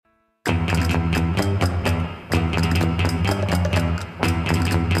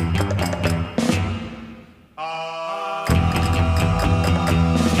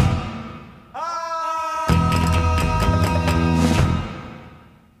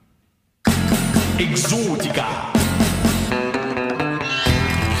Exótica.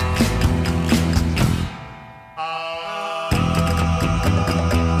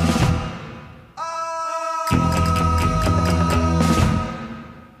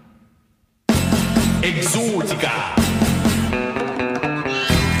 Exótica.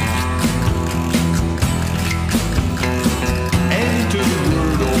 Enter the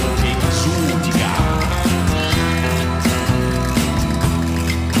world of Exótica.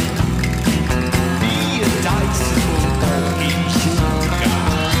 Be a disciple of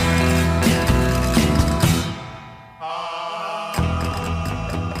Exótica.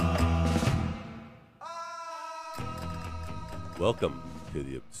 Welcome to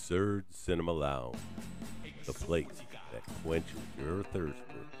the Absurd Cinema Lounge, the place that quenches your thirst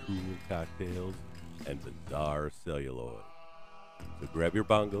for cool cocktails and bizarre celluloid. So grab your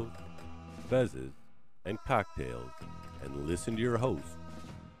bongos, fezzes, and cocktails and listen to your hosts,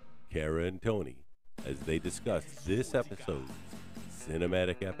 Kara and Tony, as they discuss this episode's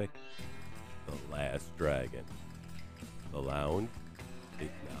cinematic epic, The Last Dragon. The lounge is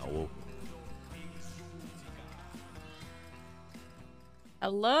now open.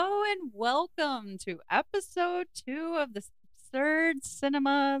 Hello and welcome to episode 2 of the Absurd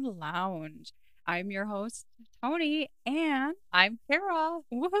Cinema Lounge. I'm your host, Tony, and I'm Kara.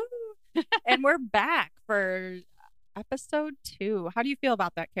 woohoo! And we're back for episode 2. How do you feel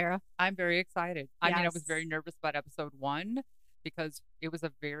about that, Kara? I'm very excited. I mean, I was Yes. very nervous about episode 1 because it was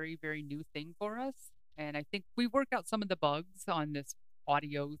a very, very new thing for us. And I think we worked out some of the bugs on this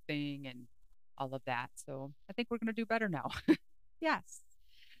audio thing and all of that. So I think we're going to do better now. Yes.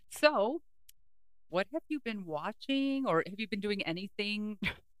 So, what have you been watching, or have you been doing anything?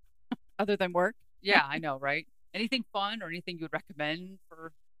 Other than work? Yeah, I know, right? Anything fun or anything you would recommend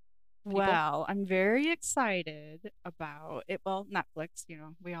for people? Well, I'm very excited about it. Well, Netflix,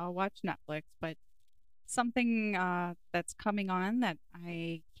 we all watch Netflix, but something that's coming on that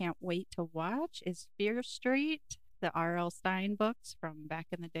I can't wait to watch is Fear Street, the R.L. Stine books from back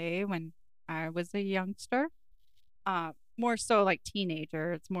in the day when I was a youngster. More so like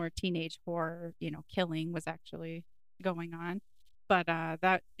teenager. It's more teenage horror, killing was actually going on. But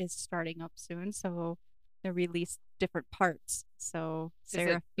that is starting up soon, so they released different parts. So Is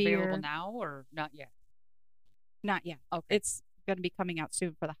Sarah it Fear, available now or not yet? not yet. Okay. It's going to be coming out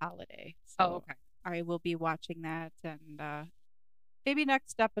soon for the holiday. So Oh, okay. I will be watching that, and maybe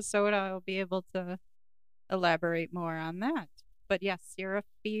next episode I'll be able to elaborate more on that. But yes, Sarah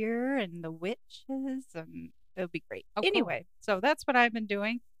Fear and the witches, and it'll be great. Oh, cool. Anyway, so that's what I've been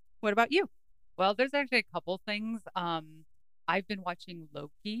doing. What about you? Well, there's actually a couple things. I've been watching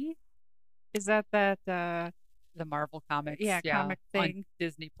Loki, Is that the Marvel comics, comic on thing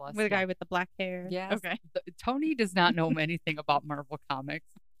Disney Plus. with the yeah. guy with the black hair? Yes. Okay. Tony does not know anything about Marvel comics.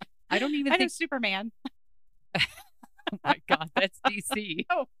 I don't even I know think. Superman. Oh my God, that's DC.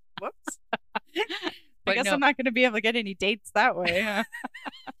 Oh, whoops. I But guess no, I'm not going to be able to get any dates that way. Huh?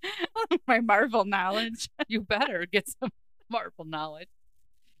 My Marvel knowledge. you better get some Marvel knowledge.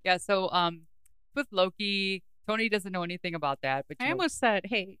 Yeah. So, with Loki, Tony doesn't know anything about that. But I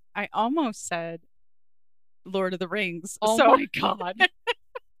almost said Lord of the Rings. Oh so my God.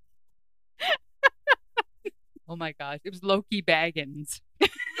 Oh my gosh, it was Loki Baggins.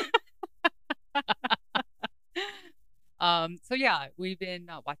 So yeah, we've been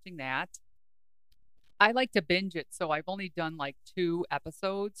watching that. I like to binge it, so I've only done like 2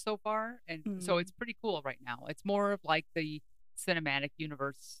 episodes so far, and so it's pretty cool right now. It's more of like the cinematic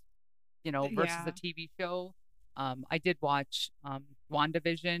universe, versus Yeah. a TV show. I did watch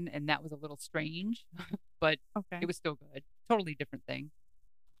WandaVision, and that was a little strange, but okay. it was still good. Totally different thing.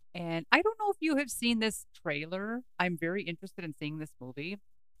 And I don't know if you have seen this trailer. I'm very interested in seeing this movie.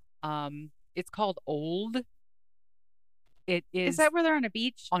 It's called Old. It Is that where they're on a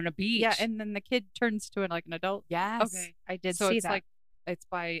beach? on a beach. Yeah, and then the kid turns to it like an adult. yes. Okay, I did So see it's that. like it's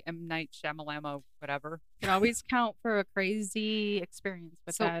by M. Night Shyamalan, whatever. You can always count for a crazy experience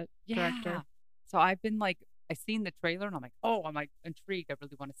with So, that director. So I've been like, I seen the trailer and I'm like, oh, I'm like intrigued. I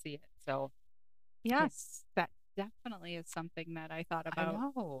really want to see it. So Yes, that definitely is something that I thought I about.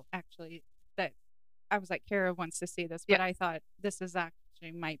 know. Actually, that I was like, Kara wants to see this, Yeah. but I thought this is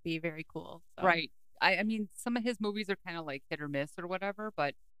actually might be very cool. So. Right. I mean, some of his movies are kind of like hit or miss or whatever,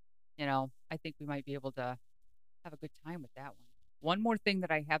 but I think we might be able to have a good time with that one. One more thing that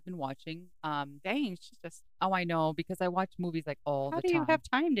I have been watching. Dang, she's just. Oh, I know, because I watch movies like all How the do time. you have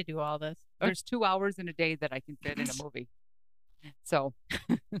time to do all this? There's 2 hours in a day that I can fit in a movie. So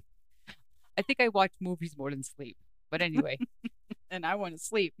I think I watch movies more than sleep. But anyway, And I want to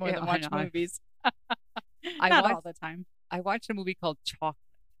sleep more Yeah, than I watch know. movies. I Not all watched the time. I watched a movie called Chocolate.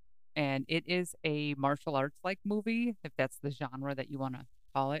 and it is a martial arts like movie, if that's the genre that you want to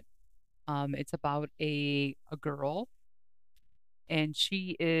call it. It's about a girl, and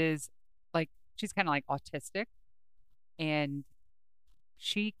she is like she's kind of like autistic, and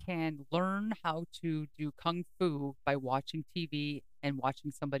she can learn how to do kung fu by watching TV and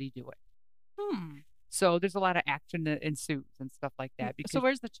watching somebody do it. Hmm. So there's a lot of action that ensues and stuff like that. Because So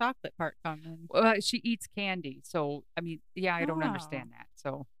where's the chocolate part come in? she eats candy, so I mean, yeah, I don't Oh. understand that.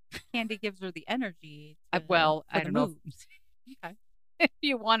 So Candy gives her the energy. I to- well, for I the don't know moves. Okay. if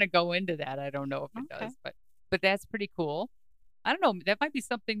you want to go into that. I don't know if it Okay. does, but that's pretty cool. I don't know. That might be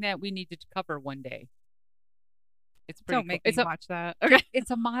something that we needed to cover one day. It's pretty. Don't cool. make It's me a watch that. Okay.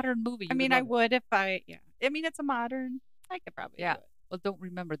 it's a modern movie. I You mean, would I love it. would if I. Yeah. I mean, it's a modern. I could probably. Yeah. Do it. Well, don't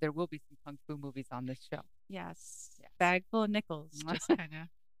remember there will be some kung fu movies on this show. Yes. Yes. Bag full of nickels. Just kind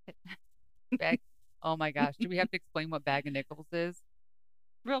of. Bag. Oh my gosh, do we have to explain what Bag of Nickels is?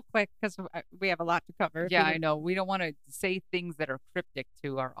 Real quick, because we have a lot to cover. if Yeah, you I would- know. We don't want to say things that are cryptic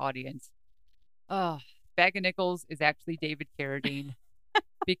to our audience. Bag of Nickels is actually David Carradine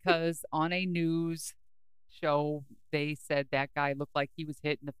because on a news show they said that guy looked like he was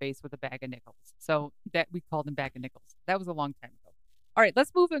hit in the face with a bag of nickels. So that we called him Bag of Nickels. That was a long time ago. All right,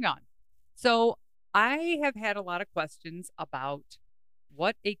 let's moving on. So I have had a lot of questions about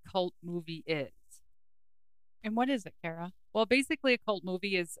what a cult movie is. And what is it, Kara? Well, basically, a cult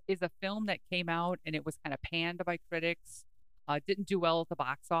movie is a film that came out and it was kind of panned by critics, didn't do well at the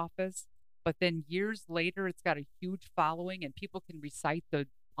box office, but then years later, it's got a huge following and people can recite the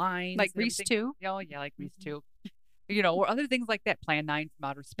lines. Like and Grease everything. 2? Oh, yeah, like Grease Mhm. 2. You know, or other things like that. Plan 9 from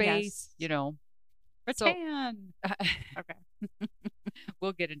Outer Space. You Yes. know, So- Rattan. Okay.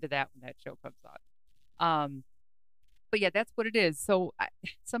 we'll get into that when that show comes on. But yeah, that's what it is. So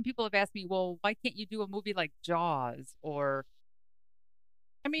some people have asked me, well, why can't you do a movie like Jaws or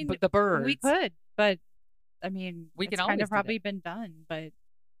I mean, The Birds? we could, but I mean, We can it's kind always of do that. probably been done, but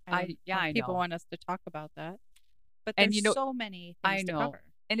I don't know if I people know. want us to talk about that. But And there's you know- so many I things to know. cover.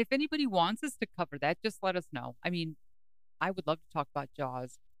 And if anybody wants us to cover that, just let us know. I mean, I would love to talk about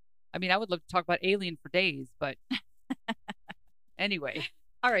Jaws. I mean, I would love to talk about Alien for days, but anyway.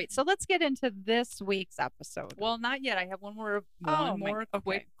 All right, so let's get into this week's episode. Well, not yet. I have one more Oh, my-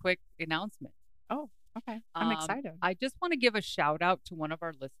 okay. quick announcement. Okay, I'm Um, excited. I just want to give a shout out to one of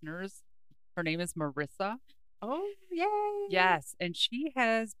our listeners. Her name is Marissa. Oh, yay! Yes, and she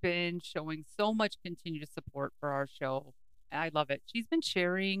has been showing so much continued support for our show. I love it. She's been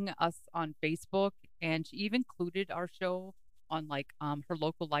sharing us on Facebook, and she even included our show on like her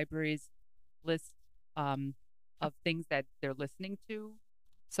local library's list of things that they're listening to.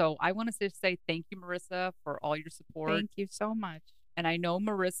 So I want to just say thank you, Marissa, for all your support. Thank you so much. And I know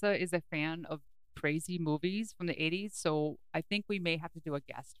Marissa is a fan of crazy movies from the 80s, so I think we may have to do a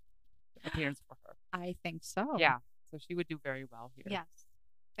guest appearance for her. I think so. Yeah, so she would do very well here. Yes.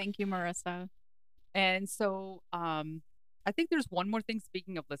 Thank you, Marissa. And so I think there's one more thing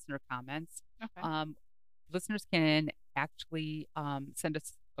speaking of listener comments. Okay. Listeners can actually send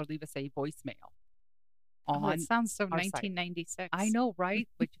us or leave us a voicemail Oh, on it sounds so our site. 1996. I know, right?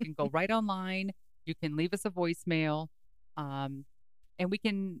 But you can go right online. You can leave us a voicemail, and we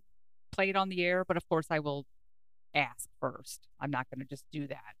can play it on the air. But of course, I will ask first. I'm not going to just do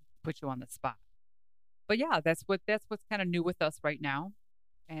that, put you on the spot. But yeah, that's what's kind of new with us right now.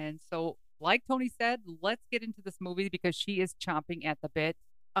 And so, like Tony said, let's get into this movie because she is chomping at the bit.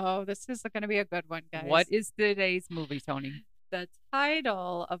 Oh, this is going to be a good one, guys. What is today's movie, Tony? The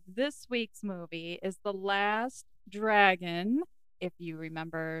title of this week's movie is The Last Dragon. If you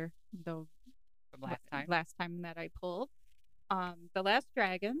remember the From last time. that I pulled, The Last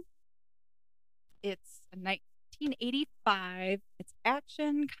Dragon. It's a 1985. It's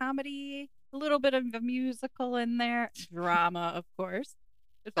action, comedy, a little bit of a musical in there, drama, of course.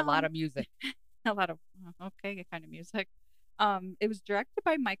 There's a lot of music. A lot of okay kind of music. It was directed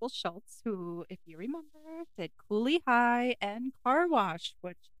by Michael Schultz, who, if you remember, did Cooley High and Car Wash,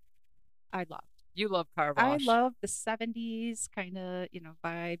 which I loved. You love Car I Wash. love the 70s kind of,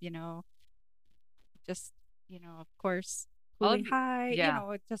 vibe, just, of course, All Cooley the- High,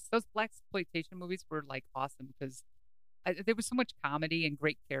 yeah. it just, Those black exploitation movies were like awesome because there was so much comedy and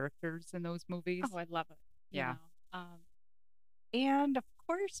great characters in those movies. oh, I love it. you Yeah. know. And of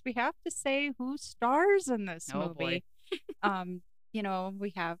course, we have to say who stars in this Oh, movie. boy.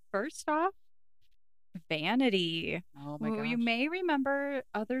 We have first off, Vanity, Oh my who gosh. you may remember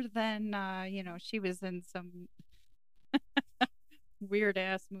other than, she was in some weird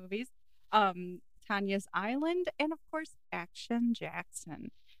ass movies. Tanya's Island, and of course, Action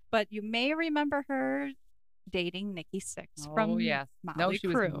Jackson. But you may remember her dating Nikki Six Oh, from yes. Motley No, she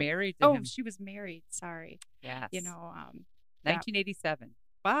was Crue. married to Oh, him. she was married. Sorry. Yes. You know, that 1987.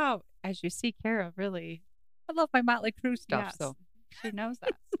 wow. As you see, Kara really, I love my Motley Crue stuff. yes, So she knows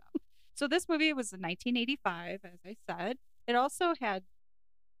that stuff. So this movie was in 1985, as I said. It also had,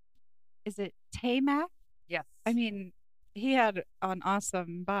 is it Tamac? yes. I mean, he had an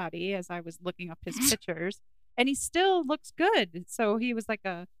awesome body as I was looking up his pictures, and he still looks good. So he was like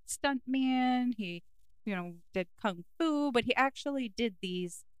a stunt man. He, did kung fu, but he actually did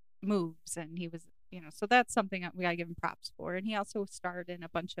these moves, and he was, so that's something that we gotta give him props for. And he also starred in a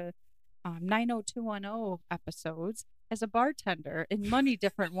bunch of 90210 episodes as a bartender in many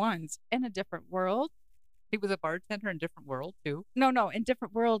different ones in a different world. He was a bartender in Different World too. No, in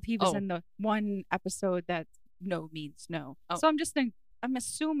different world, he was Oh. in the one episode that no means no. Oh. So I'm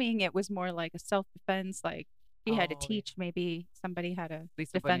assuming it was more like a self defense, like he had to Oh, yeah. teach. Maybe somebody had to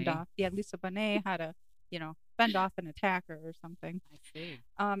Lisa defend Bonet. off. Yeah, Lisa Bonet had to, fend off an attacker or something. I see.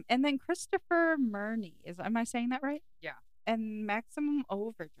 And then Christopher Murney am I saying that right? Yeah. And Maximum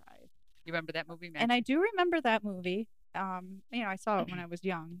Overdrive. You remember that movie, man? And I do remember that movie. I saw it when I was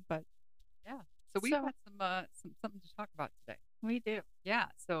young, but So we've so- got some something to talk about today. we do. Yeah.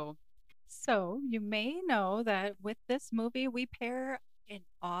 So So you may know that with this movie, we pair an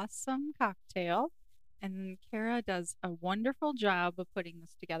awesome cocktail, and Kara does a wonderful job of putting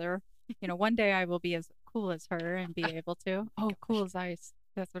this together. One day I will be as cool as her and be able to. Oh, cool as ice.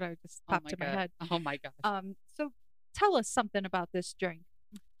 That's what I just oh popped my in my God. head. Oh my gosh. So tell us something about this drink.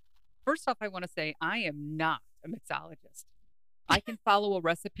 First off, I want to say I am not a mixologist. I can follow a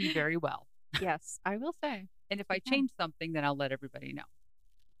recipe very well. Yes, I will say. And if I You can. change something, then I'll let everybody know.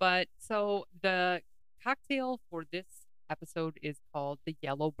 But so the cocktail for this episode is called the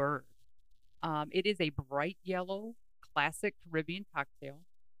Yellow Bird. It is a bright yellow classic Caribbean cocktail,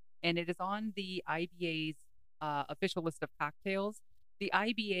 and it is on the IBA's official list of cocktails. The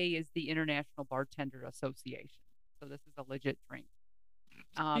IBA is the International Bartender Association. So this is a legit drink.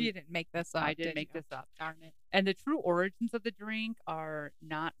 You didn't make this up. I didn't did make you? this up. Darn it. And the true origins of the drink are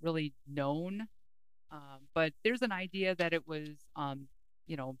not really known, but there's an idea that it was,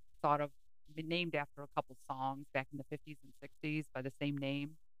 thought of, named after a couple songs back in the 50s and 60s by the same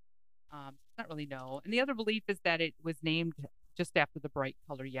name. It's not really known. And the other belief is that it was named just after the bright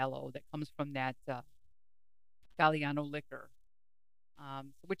color yellow that comes from that Galliano liquor,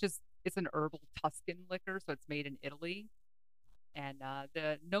 which is it's an herbal Tuscan liquor, so it's made in Italy. And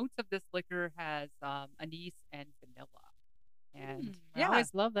the notes of this liquor has anise and vanilla. And I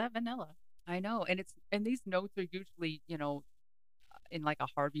always love that vanilla. I know. And these notes are usually, in like a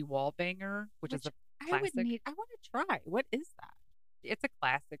Harvey Wallbanger, which is a I would classic. I want to try. What is that? It's a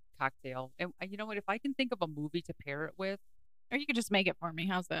classic cocktail. And you know what? If I can think of a movie to pair it with, Or you could just make it for me.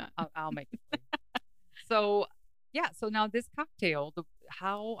 How's that? I'll make it for you. So, yeah. So now this cocktail,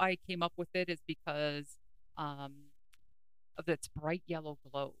 how I came up with it is because of its bright yellow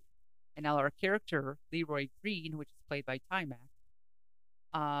glow. And now our character, Leroy Green, which is played by Timac,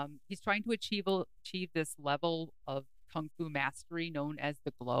 he's trying to achieve this level of kung fu mastery known as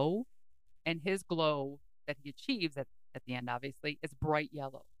the glow. And his glow that he achieves at the end, obviously, is bright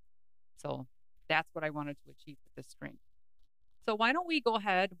yellow. So that's what I wanted to achieve with this drink. So why don't we go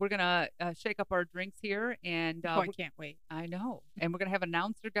ahead? We're going to shake up our drinks here. And I can't wait. I know. And we're going to have an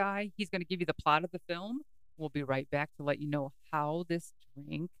announcer guy. He's going to give you the plot of the film. We'll be right back to let you know how this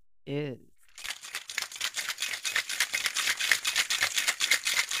drink is.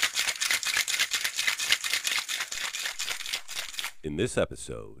 In this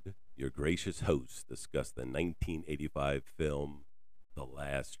episode, your gracious hosts discuss the 1985 film The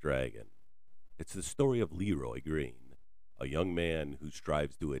Last Dragon. It's the story of Leroy Green, a young man who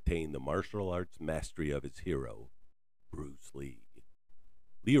strives to attain the martial arts mastery of his hero, Bruce Lee.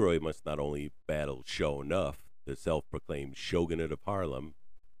 Leroy must not only battle Sho'nuff, the self-proclaimed shogunate of Harlem,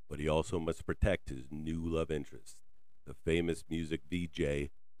 but he also must protect his new love interest, the famous music VJ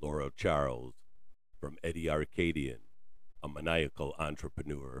Laura Charles, from Eddie Arcadian, a maniacal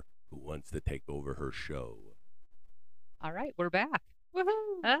entrepreneur who wants to take over her show. All right, we're back.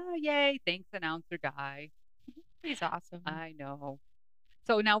 Woohoo! Oh, yay. Thanks, announcer guy. He's awesome. I know.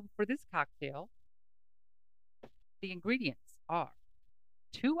 So now for this cocktail, the ingredients are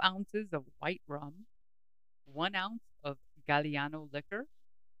 2 ounces of white rum, 1 ounce of Galliano liquor.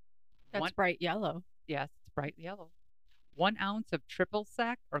 That's bright yellow. Yes, it's bright yellow. 1 ounce of triple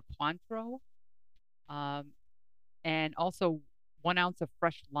sec or Cointreau, and also 1 ounce of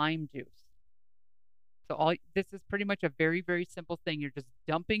fresh lime juice. So this is pretty much a very, very simple thing. You're just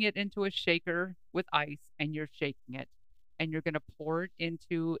dumping it into a shaker with ice and you're shaking it. And you're going to pour it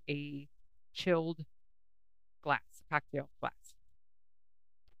into a chilled cocktail glass.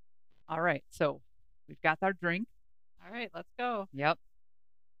 All right, so we've got our drink. All right, let's go Yep.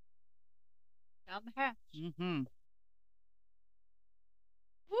 down the hatch. Mm-hmm.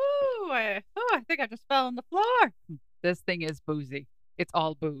 Woo! I think I just fell on the floor. This thing is boozy. It's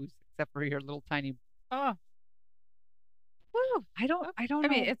all booze except for your little tiny. Oh, woo! I don't I know.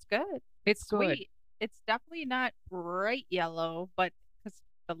 mean, it's good. It's good. Sweet. It's definitely not bright yellow, but because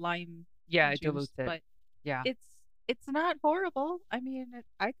the lime Yeah, it juice, dilutes it. but Yeah. it's not horrible. I mean,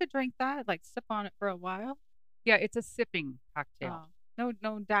 I could drink that, like sip on it for a while. Yeah, it's a sipping cocktail.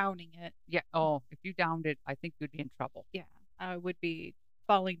 No downing it. Yeah. Oh, if you downed it, I think you'd be in trouble. Yeah, I would be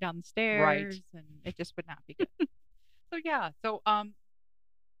falling down the stairs, and it just would not be good. So yeah. So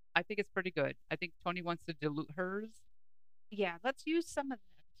I think it's pretty good. I think Tony wants to dilute hers. Yeah, let's use some of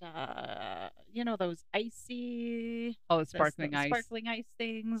that. Those icy, Oh, the sparkling ice. sparkling ice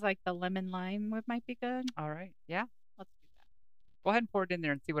things, like the lemon lime might be good. All right. Yeah. Let's do that. Go ahead and pour it in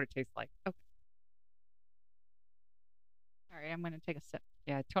there and see what it tastes like. All right, I'm gonna take a sip.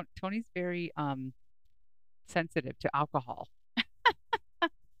 Yeah. Tony's very sensitive to alcohol.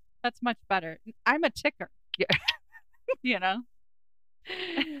 That's much better. I'm a ticker. Yeah. You know.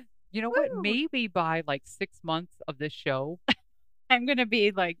 You know what? Woo. Maybe by like 6 months of this show, I'm gonna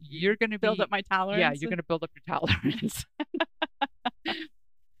be like, you're gonna build be up my tolerance. Yeah, you're gonna build up your tolerance.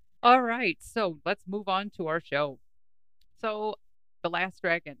 All right, so let's move on to our show. So, The Last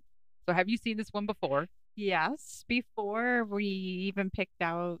Dragon. So, have you seen this one before? Yes, before we even picked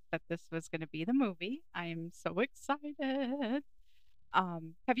out that this was going to be the movie. I'm so excited.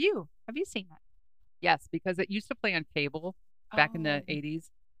 Have you seen it? Yes, because it used to play on cable back in the Oh.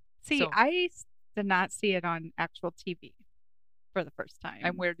 80s. See, So- I did not see it on actual TV for the first time.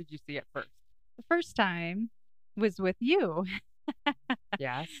 And where did you see it first? The first time was with you.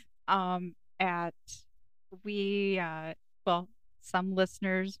 Yes. At well, some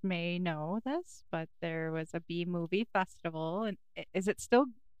listeners may know this, but there was a B movie festival, and is it still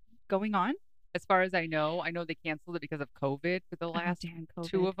going on? As far as I know they canceled it because of COVID for the last damn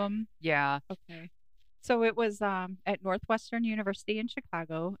two COVID. of them. Yeah. Okay. So it was at Northwestern University in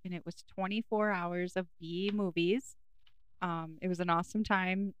Chicago, and it was 24 hours of B movies. It was an awesome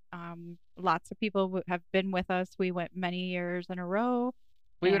time. Lots of people have been with us. We went many years in a row.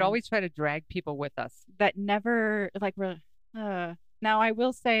 We would and always try to drag people with us. that never like. Now I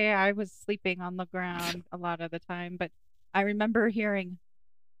will say I was sleeping on the ground a lot of the time, but I remember hearing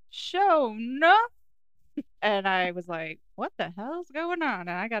 "show no," and I was like, "What the hell's going on?" And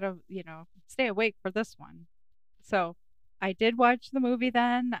I gotta, stay awake for this one. So I did watch the movie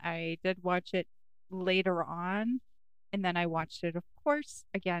then. I did watch it later on. And then I watched it, of course,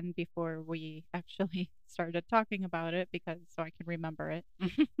 again before we actually started talking about it so I can remember it.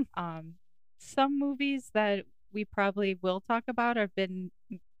 Some movies that we probably will talk about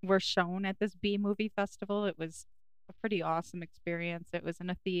were shown at this B movie festival. It was a pretty awesome experience. It was in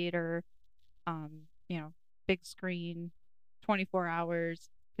a theater, big screen, 24 hours,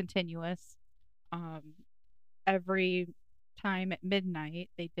 continuous. Every time at midnight,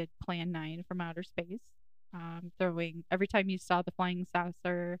 they did Plan 9 from Outer Space. Every time you saw the flying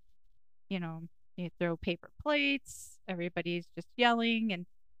saucer, you throw paper plates. Everybody's just yelling and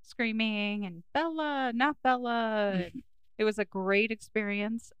screaming and Bella, not Bella. And it was a great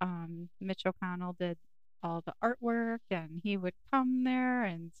experience. Mitch O'Connell did all the artwork, and he would come there,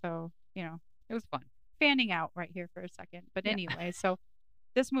 and so it was fun. Fanning out right here for a second, but Yeah. anyway, so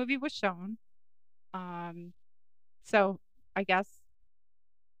this movie was shown. So I guess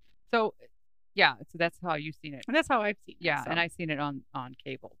So, yeah, so that's how you've seen it. that's how I've seen it. Yeah, so. and I've seen it on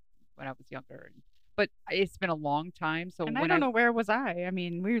cable when I was younger. But it's been a long time. So And when I don't know, where was I? I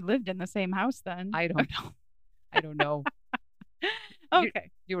mean, we lived in the same house then. I don't know. I don't know. Okay.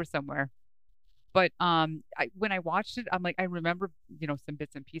 You were somewhere. But when I watched it, I'm like, I remember, some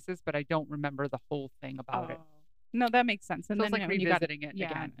bits and pieces, but I don't remember the whole thing about it. No, that makes sense. And So then it's like when you got revisiting it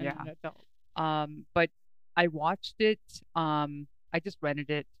again. and Yeah. an adult. But I watched it. I just rented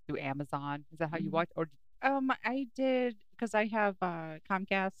it through Amazon. Is that how you Mhm. watch? Or I did because I have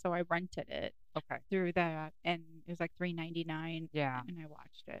Comcast, so I rented it okay, through that, and it was like $3.99, yeah. and I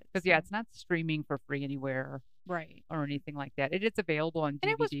watched it. Because so- it's not streaming for free anywhere right, or anything like that. It is available on DVD.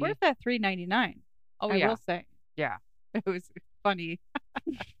 and it was worth that $3.99. Oh I yeah, will say. yeah. It was funny.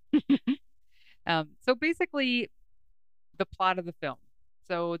 So basically, the plot of the film.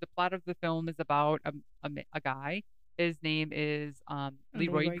 So the plot of the film is about a guy. His name is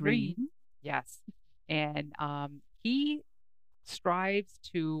Leroy Green. Yes, and he strives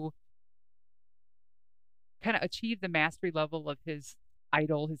to kind of achieve the mastery level of his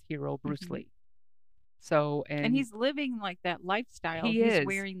idol, his hero, Bruce Mhm. Lee. So And he's living like that lifestyle. He He's is.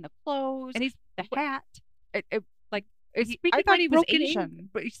 wearing the clothes, and he's the wh- hat. like I speaking thought like he was broken Asian.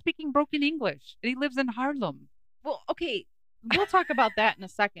 but he's speaking broken English, and he lives in Harlem. Well, okay, we'll talk about that in a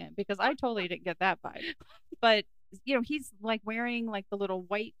second because I totally didn't get that vibe. But he's like wearing like the little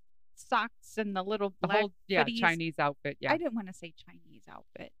white socks and the little The black whole hoodies. Chinese outfit. Yeah, I didn't want to say Chinese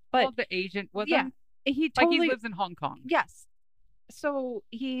outfit, but well, the Asian. Well, yeah, then, he like totally he lives in Hong Kong. yes. So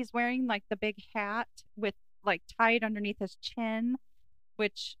he's wearing like the big hat with like tied underneath his chin,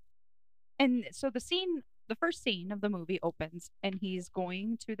 and so the first scene of the movie opens, and he's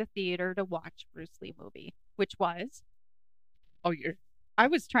going to the theater to watch Bruce Lee movie, which was Oh, you're I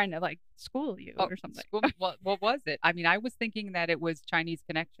was trying to like school you oh, or something. what was it? I mean, I was thinking that it was Chinese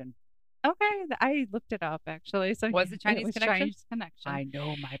Connection. Okay, I looked it up actually. So Was it Chinese Connection? Chinese Connection. I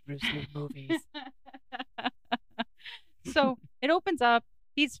know my Bruce Lee movies. So it opens up.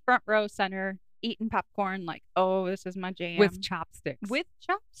 He's front row center, eating popcorn, like, oh, this is my jam. With chopsticks. With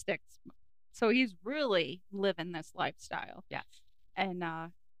chopsticks. So he's really living this lifestyle. Yes. And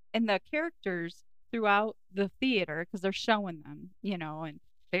the characters throughout the theater, because they're showing them, and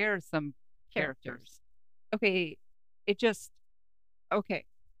There are some characters. characters. Okay, okay.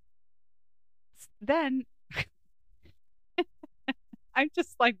 Then I'm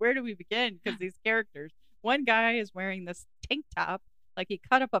just like, where do we begin? Because these characters, one guy is wearing this tank top, like he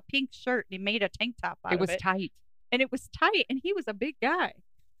cut up a pink shirt and he made a tank top out It of was it. tight. And it was tight, and he was a big guy.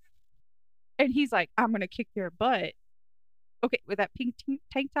 And he's like, I'm gonna kick your butt. Okay, with that pink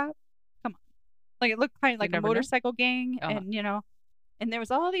tank top, come on. Like it looked kind of like a never know. motorcycle gang, Uh-huh. and there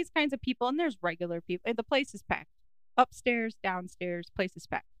was all these kinds of people, and there's regular people, and the place is packed. Upstairs, downstairs, place is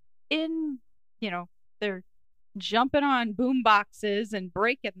packed. They're jumping on boom boxes and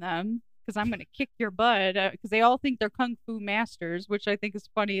breaking them because I'm gonna kick your butt because they all think they're kung fu masters, which I think is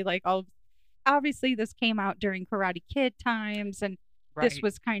funny. Like obviously this came out during Karate Kid times, and this Right.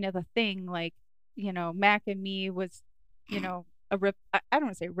 was kind of the thing. Like Mac and Me was a rip. I don't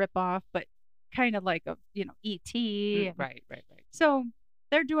want to say rip off, but kind of like a E.T. and- Right. So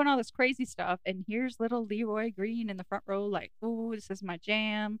they're doing all this crazy stuff, and here's little Leroy Green in the front row, like, oh, this is my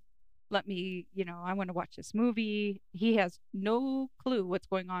jam. Let me, I want to watch this movie. He has no clue what's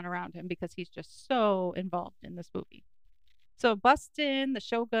going on around him because he's just so involved in this movie. So busts in the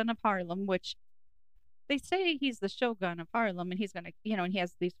Shogun of Harlem, which they say he's the Shogun of Harlem, and he's gonna, and he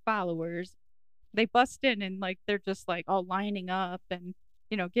has these followers. They bust in and like they're just like all lining up and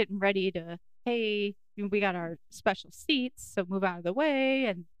getting ready to, hey, we got our special seats, so move out of the way.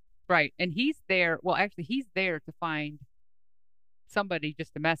 And Right. And he's there. Well, actually, he's there to find somebody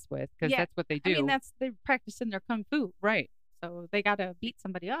just to mess with because Yeah, that's what they do. I mean, they're practicing their kung fu, right. so they got to beat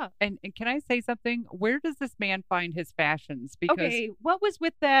somebody up. And can I say something? Where does this man find his fashions? Because Okay, what was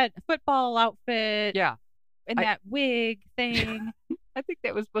with that football outfit yeah, and I- that wig thing? I think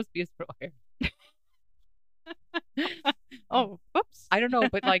that was supposed to be his real hair. Oh, whoops. I don't know,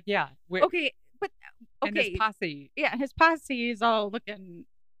 but like, yeah. Okay, but And his okay, posse. yeah, his posse is all looking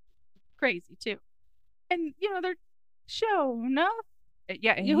crazy too, and they're showing up.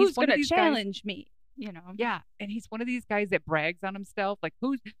 Yeah, and Who's he's one of gonna these guys- challenge me? Yeah, and he's one of these guys that brags on himself. Like,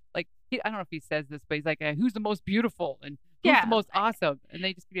 I don't know if he says this, but he's like, who's the most beautiful and who's Yeah, the most awesome? And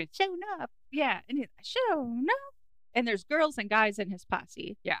they just be like, Showing up. Yeah, and he's like, showing up. And there's girls and guys in his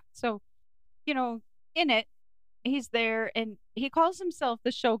posse. Yeah. So, in it, he's there, and he calls himself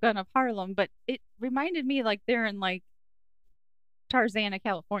the Shogun of Harlem, but it reminded me like they're in like Tarzana,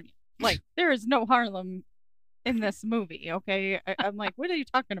 California. Like there is no Harlem in this movie. Okay, I'm like, what are you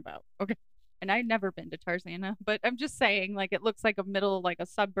talking about? Okay. And I'd never been to Tarzana, but I'm just saying, like, it looks like a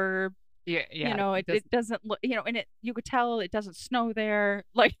suburb. yeah. It doesn't look, and you could tell it doesn't snow there.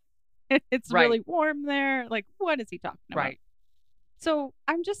 Like, it's Right. really warm there. Like, what is he talking about? Right. So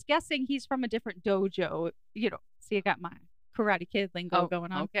I'm just guessing he's from a different dojo. See, I got my Karate Kid lingo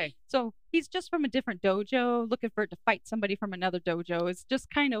going on. Okay. So he's just from a different dojo, looking for it to fight somebody from another dojo. It's just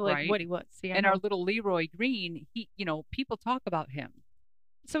kind of like Right. what he was. See, I And know. our little Leroy Green, people talk about him.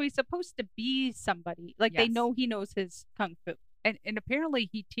 So he's supposed to be somebody. Like they Yes. know he knows his kung fu. And apparently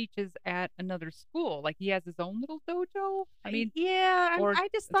he teaches at another school. Like he has his own little dojo. I mean, yeah, or I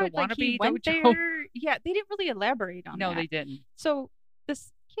just it's a thought like he wannabe went dojo. there. Yeah, they didn't really elaborate on no, that. they didn't. So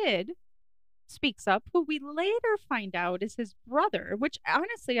this kid speaks up, who we later find out is his brother, which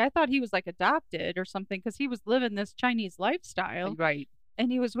honestly I thought he was like adopted or something because he was living this Chinese lifestyle, Right.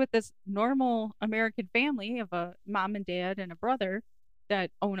 and he was with this normal American family of a mom and dad and a brother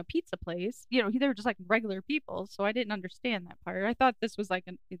that own a pizza place. They were just like regular people, so I didn't understand that part. I thought this was like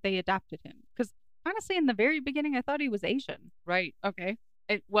they adopted him because honestly in the very beginning I thought he was Asian. Right. Okay.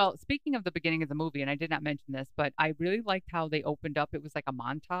 Well, speaking of the beginning of the movie, and I did not mention this, but I really liked how they opened up. It was like a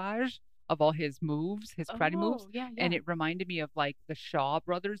montage of all his moves, his karate moves, yeah, and it reminded me of like the Shaw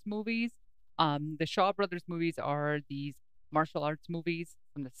Brothers movies. The Shaw Brothers movies are these martial arts movies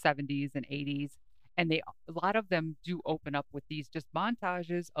from the 70s and 80s, and a lot of them do open up with these just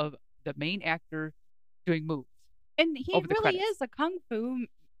montages of the main actor doing moves. And he over the really credits. is a kung fu.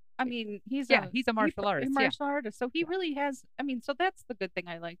 I mean, he's Yeah, a he's a martial artist. Yeah. martial artist. So he Yeah. really has. I mean, so that's the good thing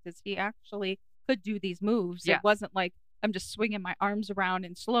I liked is he actually could do these moves. Yes. It wasn't like I'm just swinging my arms around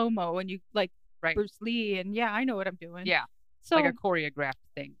in slow mo and you like Right. Bruce Lee and yeah, I know what I'm doing. Yeah, So like a choreographed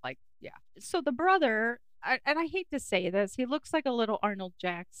thing. Like, yeah. so the brother, and I hate to say this, he looks like a little Arnold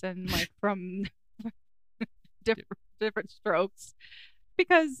Jackson, like from different strokes,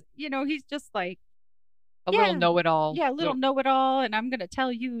 because he's just like A Yeah. little know-it-all. yeah, little know-it-all, and I'm gonna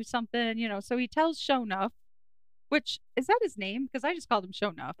tell you something, So he tells Shonuff, which is that his name? Because I just called him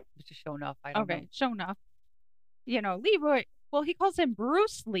Shonuff. Which is shown off. I don't Okay, know. Shonuff. Leroy. Well, he calls him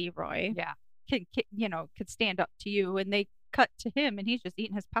Bruce Leroy. Yeah. Could stand up to you, and they cut to him, and he's just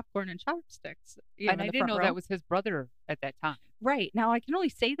eating his popcorn and chopsticks. And in I the didn't front know row. that was his brother at that time. Right. Now, I can only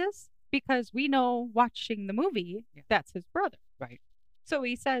say this because we know watching the movie Yeah. that's his brother. Right. So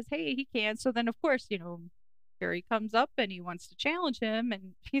he says, hey, he can. So then, of course, here he comes up and he wants to challenge him.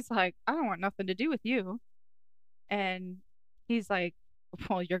 And he's like, I don't want nothing to do with you. And he's like,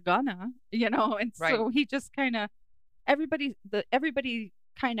 well, you're gonna, And so he just kind of, everybody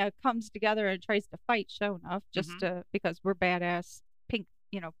kind of comes together and tries to fight Shonuff just because we're badass pink,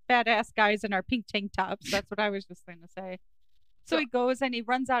 badass guys in our pink tank tops. That's what I was just going to say. So he goes and he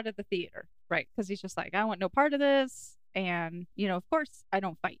runs out of the theater. Right. Because he's just like, I want no part of this. And, of course, I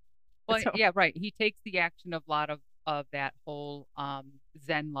don't fight. Well, So- yeah, right. He takes the action of a lot of that whole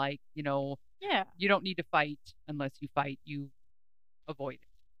Zen, like, Yeah. you don't need to fight unless you fight. You avoid it.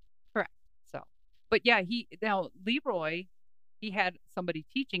 Correct. So, but yeah, now Leroy, he had somebody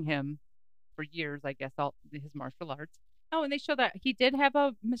teaching him for years, I guess, all his martial arts. Oh, and they show that he did have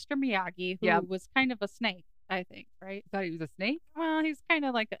a Mr. Miyagi who Yeah. was kind of a snake, I think, right? Thought he was a snake? Well, he's kind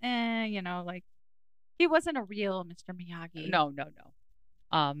of like, like he wasn't a real Mr. Miyagi. No.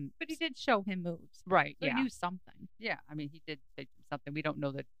 But he did show him moves. Right. So Yeah. he knew something. Yeah. I mean, he did teach him something. We don't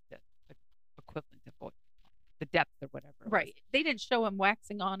know the equivalent of what, the depth or whatever. it was. Right. They didn't show him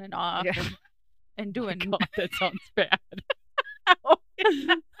waxing on and off Yeah. and Oh my doing. God, that sounds bad.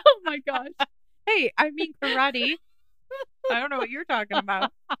 oh my gosh. Hey, I mean karate. I don't know what you're talking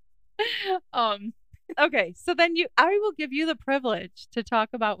about. Okay, so then I will give you the privilege to talk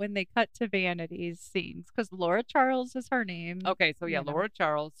about when they cut to Vanity's scenes because Laura Charles is her name. Okay, so yeah, you know. Laura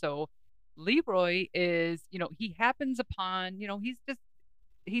Charles. So Leroy is, he happens upon,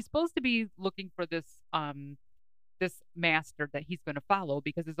 he's supposed to be looking for this master that he's going to follow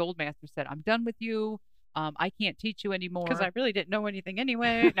because his old master said, "I'm done with you. I can't teach you anymore Because I really didn't know anything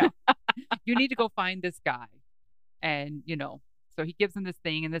anyway. No. you need to go find this guy." And so he gives him this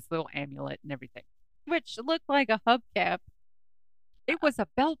thing and this little amulet and everything. Which looked like a hubcap It was a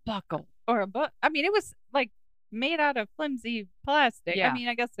belt buckle. or a book. I mean, it was like made out of flimsy plastic. Yeah. I mean,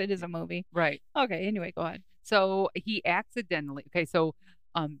 I guess it is a movie. Right. Okay, anyway, go ahead. So he accidentally, okay, so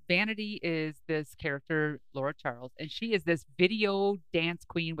Vanity is this character, Laura Charles, and she is this video dance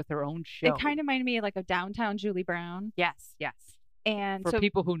queen with her own show. It kind of reminded me of like a downtown Julie Brown. Yes. And For so,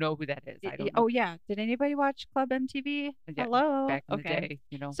 people who know who that is, I don't know. oh yeah, did anybody watch Club MTV? Yeah, Hello. Back in Okay.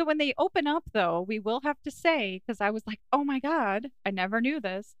 the day, So when they open up, though, we will have to say because I was like, oh my god, I never knew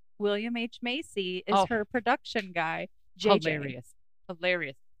this. William H Macy is Oh. her production guy. JJ.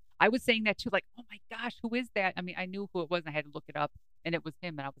 Hilarious. I was saying that too, like, oh my gosh, who is that? I mean, I knew who it was, and I had to look it up, and it was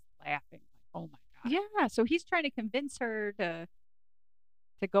him, and I was laughing, like, oh my god. Yeah, so he's trying to convince her to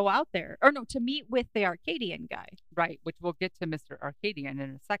go out there, or no, to meet with the Arcadian guy, Right, which we'll get to Mr. Arcadian in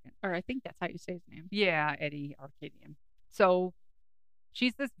a second. or I think that's how you say his name. Yeah, Eddie Arcadian. So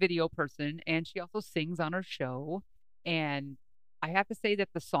she's this video person, and she also sings on her show. And I have to say that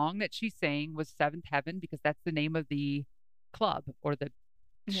the song that she sang was Seventh Heaven because that's the name of the club or the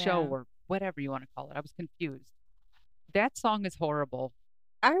show Yeah. or whatever you want to call it. I was confused. That song is horrible.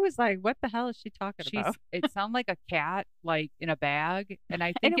 I was like, what the hell is she talking about? It sounded like a cat, like in a bag, and I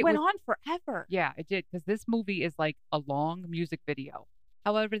And think it went was, on forever. Yeah, it did because this movie is like a long music video.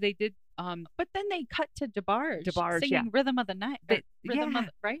 However, they did But then they cut to DeBarge, DeBarge, singing yeah. Rhythm of the Night. Rhythm yeah. of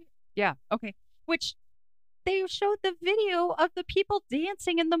the, right? Yeah. Okay. Which they showed the video of the people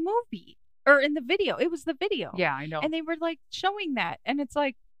dancing in the movie or in the video. It was the video. Yeah, I know. And they were like showing that. And it's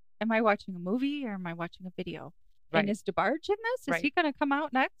like, am I watching a movie or am I watching a video? Right. And is DeBarge in this? Is Right. he going to come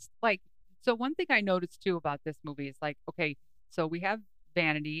out next? Like, So one thing I noticed too about this movie is like, okay, so we have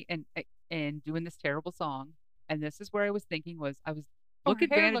Vanity and doing this terrible song, and this is where I was thinking I was Oh, look her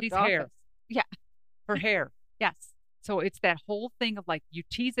at hair Vanity's looked hair, awful. Yeah. her hair. Yes. So it's that whole thing of like you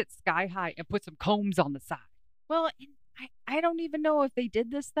tease it sky high and put some combs on the side. Well, and I don't even know if they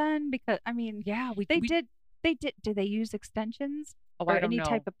did this then because I mean, Yeah, they did. They did. Did they use extensions Oh, or I don't any know.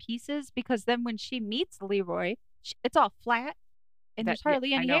 type of pieces? Because then when she meets Leroy, it's all flat and there's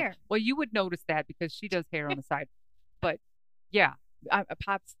hardly I any know. hair. Well, you would notice that because she does hair on the side, but yeah,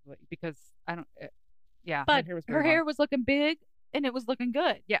 possibly because I don't. Yeah, But hair was her very hair long. was looking big and it was looking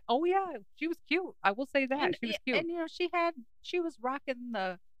good. Yeah. Oh yeah, she was cute. I will say that And, she was yeah, cute. and you know, she was rocking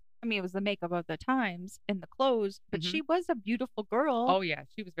I mean, it was the makeup of the times and the clothes, but Mhm. she was a beautiful girl. Oh yeah,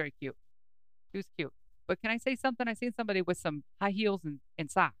 she was very cute. She was cute. But can I say something? I seen somebody with some high heels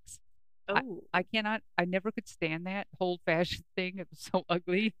and socks. Oh. I cannot. I never could stand that old fashioned thing. It was so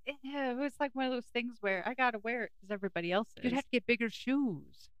ugly. Yeah, it was like one of those things where I gotta wear it because everybody else is. You'd have to get bigger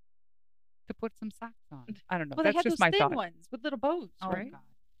shoes to put some socks on. I don't know. Well, they That's had just those my thin thought. ones with little bows, Oh right? God,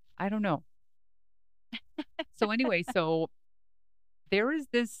 I don't know. So anyway, so there is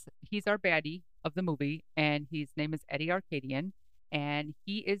this. He's our baddie of the movie, and his name is Eddie Arcadian, and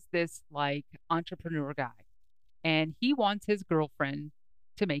he is this like entrepreneur guy, and he wants his girlfriend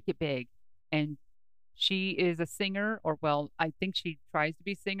to make it big, and she is a singer, or well, I think she tries to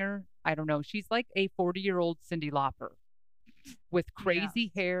be singer. I don't know. She's like a 40-year-old Cyndi Lauper with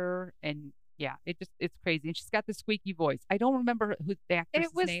crazy hair, and yeah, it's crazy, and she's got the squeaky voice. I don't remember who the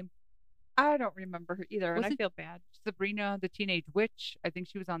actress's was name. I don't remember her either, and Was I it- feel bad. Sabrina the Teenage Witch. I think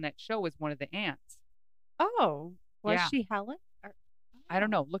she was on that show as one of the aunts. Oh, was Yeah. she Helen? I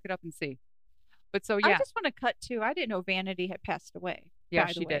don't Oh. know. Look it up and see. But so I yeah, just want to cut to. I didn't know Vanity had passed away. yeah, by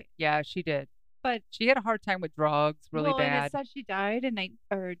the she way. did. Yeah, she did. But She had a hard time with drugs, really well, and bad. it said she died in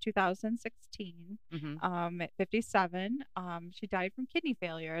 2016. Hmm. At 57. She died from kidney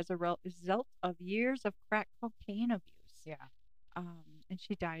failure as a result of years of crack cocaine abuse. Yeah. And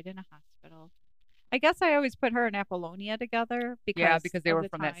she died in a hospital. I guess I always put her and Apollonia together because Yeah, because they of were the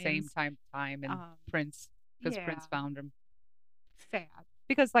from that same times. time and Prince, because Prince Yeah. found him. Sad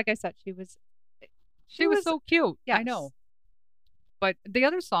because, like I said, she was So cute. I yes. know. But the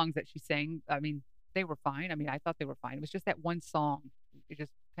other songs that she sang, I mean, they were fine. I mean, I thought they were fine. It was just that one song. It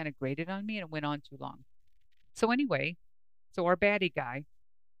just kind of grated on me and it went on too long. So anyway, so our baddie guy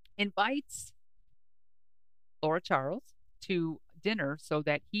invites Laura Charles to dinner so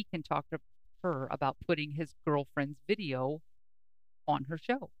that he can talk to her about putting his girlfriend's video on her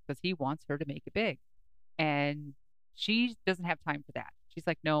show because he wants her to make it big. And she doesn't have time for that. She's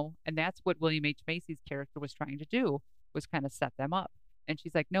like, no. And that's what William H. Macy's character was trying to do, was kind of set them up. And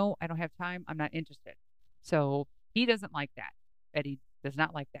she's like, no, I don't have time. I'm not interested. So he doesn't like that. Eddie does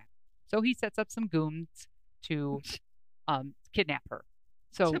not like that. So he sets up some goons to kidnap her.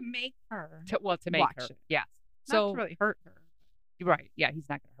 So to make her. to make watch her. it. Yes. Not So to really hurt her. right. Yeah, he's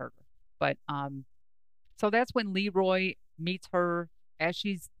not going to hurt her. But so that's when Leroy meets her as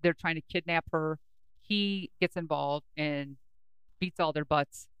they're trying to kidnap her. He gets involved and beats all their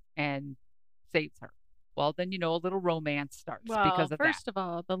butts and saves her. Well, then a little romance starts Well, because of first that. of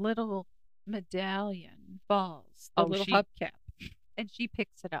all, the little medallion falls, the Oh, little she- hubcap, and she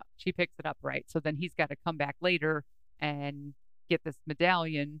picks it up. She picks it up, right? So then he's got to come back later and get this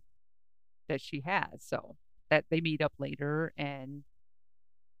medallion that she has. So that they meet up later, and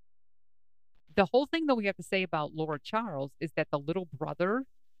the whole thing that we have to say about Laura Charles is that the little brother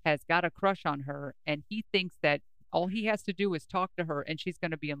has got a crush on her, and he thinks that all he has to do is talk to her, and she's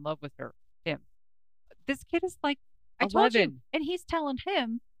going to be in love with him. This kid is like I told 11. you, and he's telling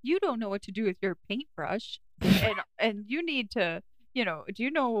him, "You don't know what to do with your paintbrush, and you need to, do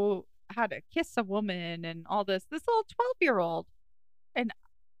you know how to kiss a woman and all this?" This little 12-year-old, and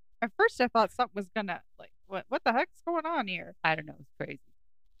at first I thought something was gonna what the heck's going on here? I don't know. It's crazy.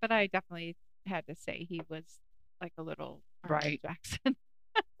 But I definitely had to say he was like a little Arnold Right. Jackson.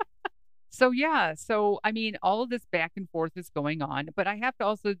 So yeah, so I mean, all of this back and forth is going on, but I have to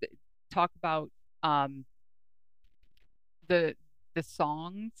also talk about the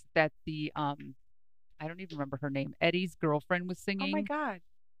songs that the I don't even remember her name, Eddie's girlfriend was Oh singing. my God,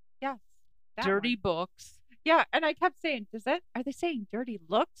 yes, that Dirty one. Books. Yeah, and I kept saying, are they saying dirty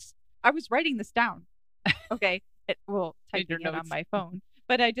looks? I was writing this down. Okay. In Typing your it on notes. my phone.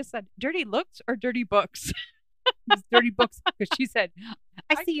 But I just said dirty looks or dirty books. These Dirty Books, because she said,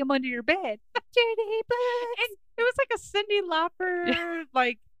 I see him under your bed. Dirty books. And it was like a Cyndi Lauper,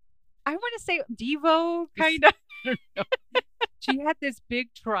 like, I want to say Devo kind of. She had this big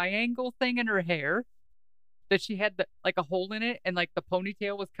triangle thing in her hair that she had like a hole in it, and like the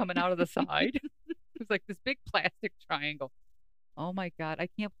ponytail was coming out of the side. It was like this big plastic triangle. Oh my God, I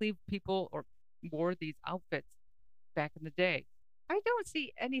can't believe people wore these outfits back in the day. I don't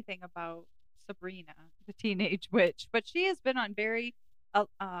see anything about Sabrina, the Teenage Witch, but she has been on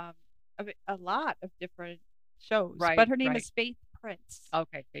a lot of different shows. Right, But her name right. is Faith Prince.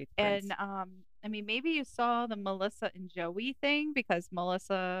 Okay, Faith Prince. And I mean, maybe you saw the Melissa and Joey thing because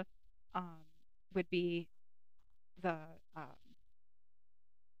Melissa would be the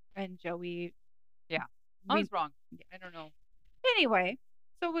and Joey. Yeah. I we- was wrong. I don't know. Anyway,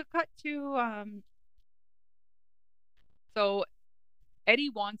 so we cut to So Eddie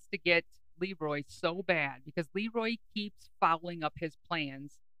wants to get Leroy so bad because Leroy keeps fouling up his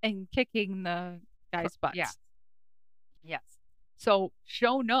plans. and kicking the guy's butts. Yeah. Yes. So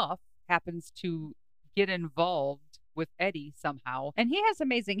Show Enough happens to get involved with Eddie somehow. And he has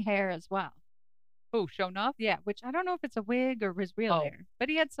amazing hair as well. Oh, Show Enough? Yeah, which I don't know if it's a wig or his real Oh. hair, but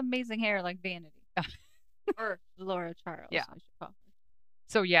he had some amazing hair like Vanity. Or Laura Charles, Yeah. I should call her.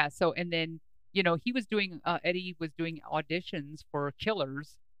 So yeah, and then he was doing Eddie was doing auditions for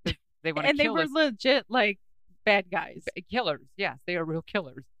killers. They want to And they kill were us. legit like bad guys. Killers. Yes, they are real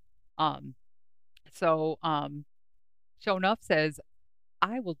killers. So Show Enough says,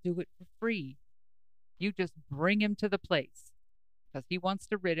 I will do it for free. You just bring him to the place because he wants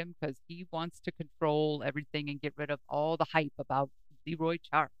to rid him because he wants to control everything and get rid of all the hype about Leroy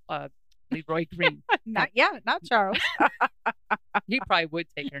Green. Not Charles. He probably would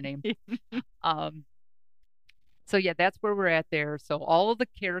take her name. So yeah, that's where we're at there. So all of the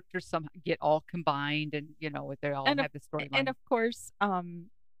characters somehow get all combined, and they all And have the storyline. And of course,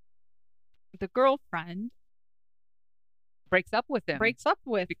 the girlfriend breaks up with him breaks up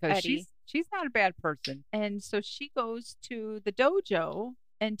with because Eddie. she's not a bad person. And so she goes to the dojo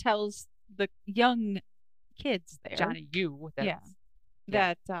and tells the young kids there Johnny, Yeah.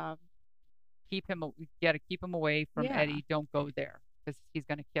 yeah. that keep him. You got to keep him away from Yeah. Eddie. Don't go there because he's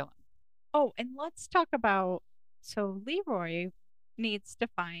going to kill him. oh, and let's talk about so Leroy needs to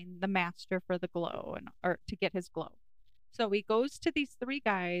find the master for the glow or to get his glow. So he goes to these three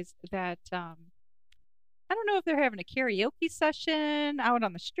guys that I don't know if they're having a karaoke session out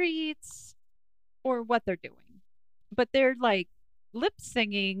on the streets or what they're doing. But they're like lip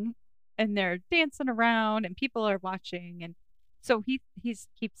singing and they're dancing around and people are watching, and so he's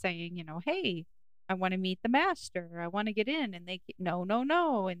keeps saying, hey, I want to meet the master. I want to get in, and they keep, no,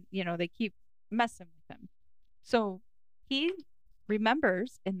 and they keep messing with him. So he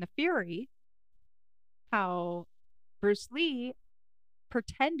remembers in the Fury how Bruce Lee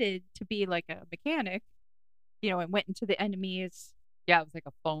pretended to be like a mechanic, and went into the enemy's. Yeah, it was like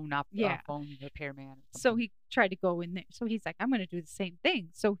a phone phone repairman. Or So something. he tried to go in there. So he's like, I'm going to do the same thing.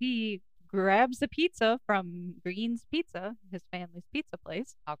 So he grabs the pizza from Green's Pizza, his family's pizza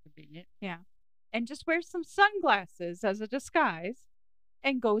place. How convenient. Yeah. And just wears some sunglasses as a disguise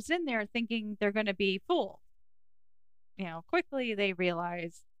and goes in there thinking they're going to be fooled. Quickly they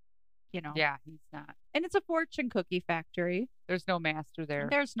realize, Yeah, he's not. and it's a fortune cookie factory. There's no master there.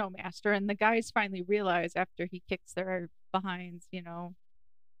 There's no master. And the guys finally realize after he kicks their behinds,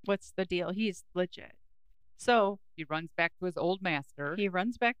 what's the deal? He's legit. So He runs back to his old master. he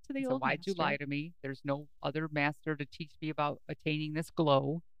runs back to the So old why'd you master. lie to me? There's no other master to teach me about attaining this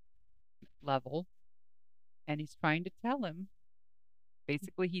glow level. And he's trying to tell him,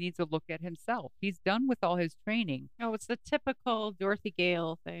 basically, he needs to look at himself. He's done with all his training. Oh, it's the typical Dorothy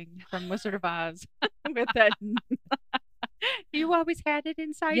Gale thing from Wizard of Oz with that. You always had it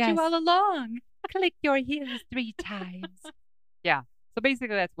inside Yes. you all along. Click your heels 3 times. Yeah. So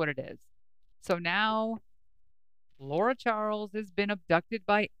basically, that's what it is. So now Laura Charles has been abducted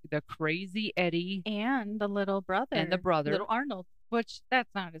by the crazy Eddie. And the little brother. And the brother. Little Arnold, which that's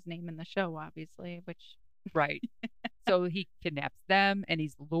not his name in the show, obviously, which. Right. So he kidnaps them and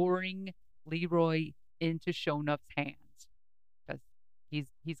he's luring Leroy into Show Enough's hands because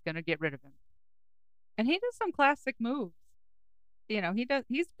he's going to get rid of him. And he does some classic moves.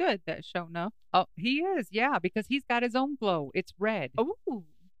 He's good, that show enough. Oh, he is. Yeah, because he's got his own glow. It's red. Oh.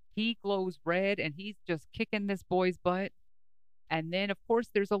 He glows red and he's just kicking this boy's butt. And then, of course,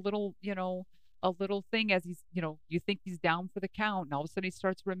 there's a little thing as he's, you think he's down for the count. And all of a sudden he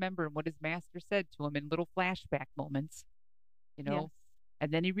starts remembering what his master said to him in little flashback moments, Yes.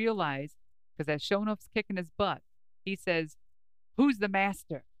 And then he realized, because as Show Enough's kicking his butt, he says, who's the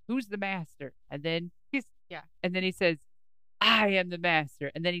master? Who's the master? And then and then he says, I am the master.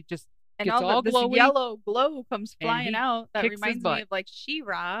 And then he just And gets all this glowy. yellow glow comes And flying he out. That kicks his reminds butt. me of like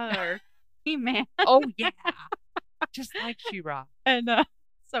She-Ra or He-Man. Oh, yeah. Just like She-Ra. And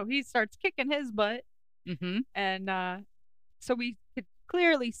so he starts kicking his butt. Mm-hmm. And so we could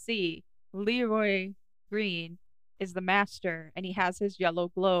clearly see Leroy Green is the master, and he has his yellow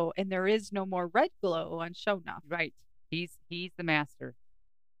glow, and there is no more red glow on Shonuff. Right. He's the master.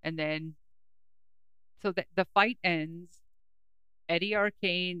 And then so the fight ends. Eddie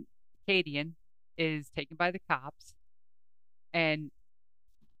Arcadian is taken by the cops, and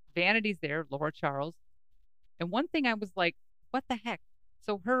Vanity's there, Laura Charles. And one thing I was like, what the heck?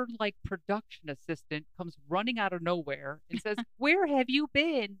 So her like production assistant comes running out of nowhere and says, "Where have you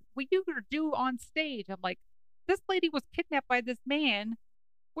been? What you gonna do on stage?" I'm like, this lady was kidnapped by this man.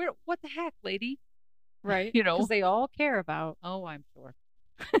 What the heck, lady? Right. You know? Because they all care about, Oh, I'm sure.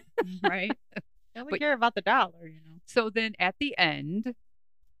 right? They only But- care about the dollar, you know. So then at the end,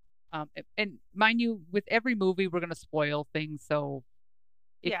 and mind you, with every movie, we're going to spoil things. So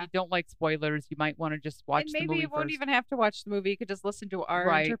if Yeah. you don't like spoilers, you might want to just watch And the maybe movie you won't first. even have to watch the movie. You could just listen to our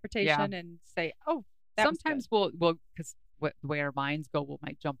Right, yeah. interpretation and say, oh, that was good. Sometimes we'll because the way our minds go, we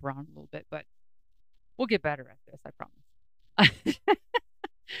might jump around a little bit, but we'll get better at this, I promise.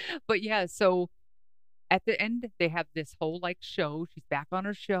 But yeah, so at the end, they have this whole like show. She's back on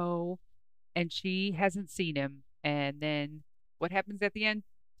her show, and she hasn't seen him. And then what happens at the end,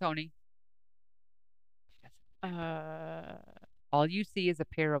 Tony? All you see is a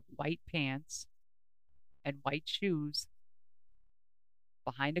pair of white pants and white shoes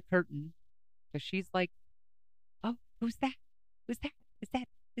behind a curtain, because she's like, "Oh, who's that? Who's that?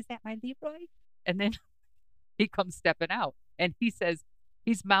 Is that my Leroy?" And then he comes stepping out, and he says,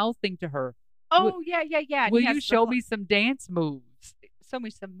 he's mouthing to her, Oh, yeah. and "Will he has you the show fl- me some dance moves?" show me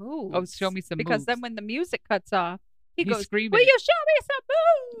some moves? Oh, show me some because then moves. when the music cuts off, he He's goes, screaming "Will it. you show me some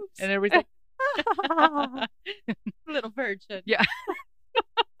moves?" And everybody's like, Little virgin. Yeah.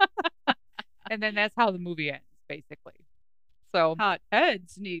 and then that's how the movie ends, basically. So Hot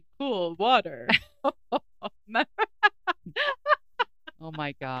heads need cool water. oh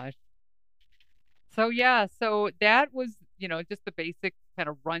my gosh. So yeah, so that was, just the basic kind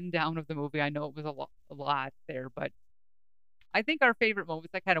of rundown of the movie. I know it was a lot there, but I think our favorite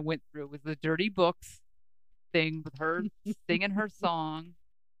moments I kind of went through was the dirty books thing with her singing her song.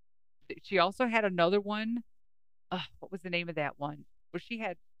 She also had another one. What was the name of that one? Where she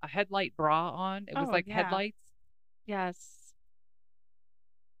had a headlight bra on. It was Oh, like yeah. headlights. Yes.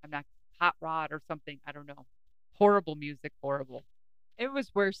 I'm not hot rod or something. I don't know. Horrible music. Horrible. It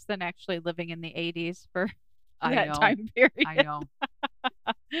was worse than actually living in the 80s for I that know. time period. I know.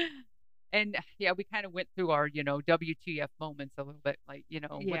 And yeah, we kind of went through our, WTF moments a little bit, like, with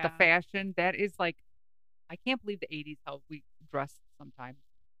the Yeah. fashion. That is like, I can't believe the 80s, how we dressed sometimes.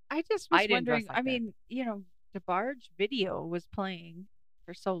 I just I was didn't dress wondering. like I that. mean, DeBarge video was playing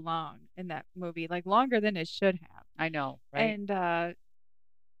for so long in that movie, like longer than it should have. I know, right? And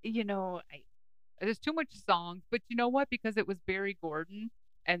There's too much songs, but you know what? Because it was Barry Gordon,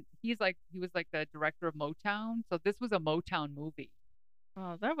 and he was like the director of Motown, so this was a Motown movie.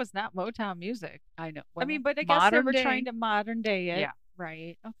 well, that was not Motown music. I know. I mean, Well, but I guess they modern were day. trying to modern day it. Yeah.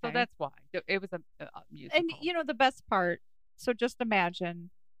 Right. Okay. So that's why it was a musical. And the best part. So just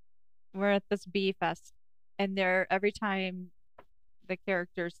imagine we're at this bee fest, and every time the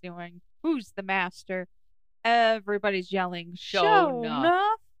character's doing "Who's the master," everybody's yelling Show enough.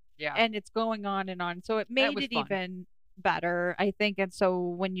 enough, yeah, and it's going on and on. So it made was it fun. even better, I think. And so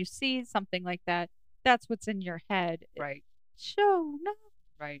when you see something like that, that's what's in your head. right, Show enough.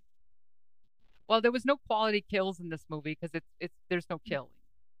 right. Well, there was no quality kills in this movie because there's no killing,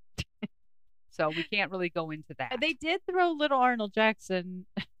 so we can't really go into that. They did throw little Arnold Jackson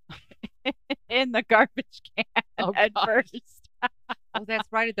in the garbage can Oh, at gosh. first. Oh, that's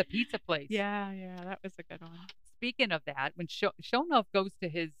right, at the pizza place. Yeah, that was a good one. Speaking of that, when Shonuff goes to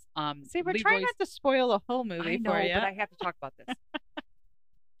his See, we're trying Leroy's- not to spoil the whole movie I know, for you. but I have to talk about this.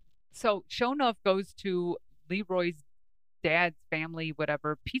 So Shonuff goes to Leroy's dad's family,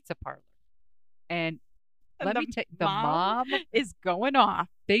 whatever, pizza parlor. And And let the me tell you, the mom mom, is going off.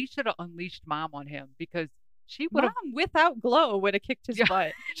 they should have unleashed mom on him because she would Mom, have, without glow, would have kicked his Yeah,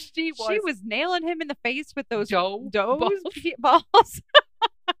 butt. she was, She was nailing him in the face with those dough doughs balls. balls.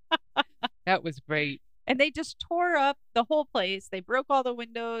 That was great. And they just tore up the whole place. They broke all the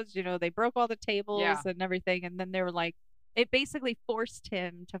windows, they broke all the tables Yeah. and everything. And then they were like, it basically forced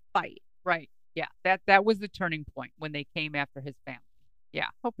him to fight. Right. Yeah. That was the turning point when they came after his family.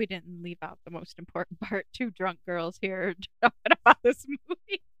 Hope we didn't leave out the most important part. Two drunk girls here talking about this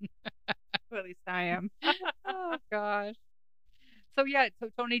movie. Well, at least I am. Oh gosh. So yeah, so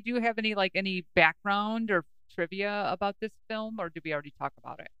Tony, do you have any background or trivia about this film, or did we already talk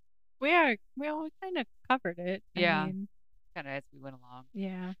about it? We all kind of covered it. Yeah. I mean, Kind of as we went along.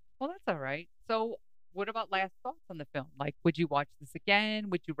 yeah. Well, that's all right. So what about last thoughts on the film? Like, would you watch this again?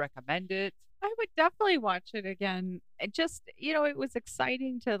 Would you recommend it? I would definitely watch it again. It just, it was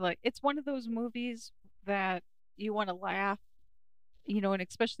exciting to like, it's one of those movies that you want to laugh, and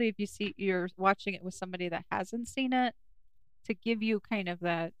especially if you're watching it with somebody that hasn't seen it, to give you kind of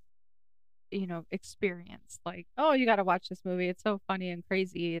that, experience. Like, oh, you got to watch this movie. It's so funny and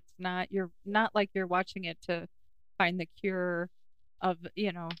crazy. You're not like you're watching it to find the cure of,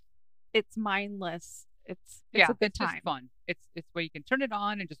 it's mindless. It's a good it's time. just fun. It's where you can turn it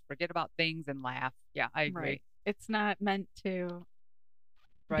on and just forget about things and laugh. Yeah, I agree. Right. It's not meant to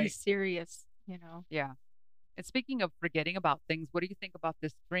be Right. serious, Yeah. And speaking of forgetting about things, what do you think about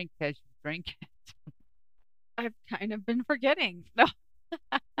this drink as you drink it? I've kind of been forgetting. No.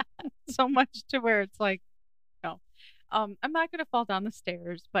 So much to where it's like, no. I'm not gonna fall down the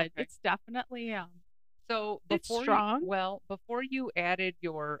stairs, but Okay. it's definitely So It's before strong. before you added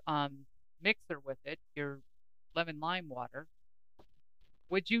your mixer with it, your lemon lime water,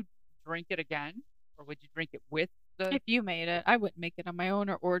 would you drink it again, or would you drink it with the? if you made it, I wouldn't make it on my own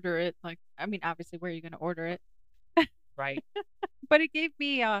or order it. Like, I mean, obviously, where are you gonna order it? Right. But it gave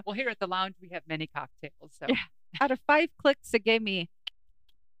me Well, here at the lounge we have many cocktails. So, Yeah. out of 5 clicks, it gave me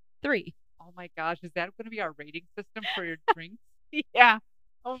 3. oh my gosh, is that going to be our rating system for your drinks? Yeah.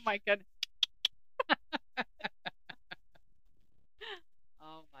 Oh my goodness.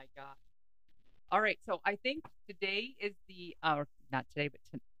 Oh my god. All right, so I think today is or not today, but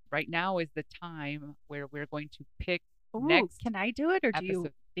right now is the time where we're going to pick Ooh, next can I do it or do you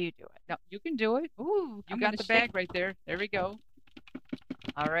episode. do you do it? No, you can do it. Ooh, You I'm got gonna the shake- bag right there. There we go.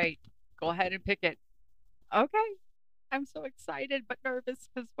 All right, go ahead and pick it. Okay. I'm so excited but nervous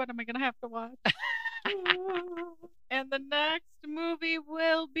because what am I gonna have to watch? And the next movie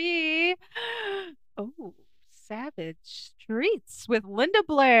will be Savage Streets with Linda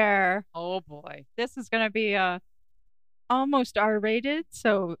Blair. Oh boy, This is gonna be almost R-rated,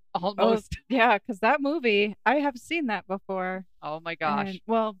 so almost. yeah, because that movie I have seen that before. Oh my gosh. And,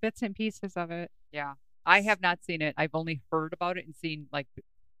 well, bits and pieces of it. Yeah, I have not seen it. I've only heard about it and seen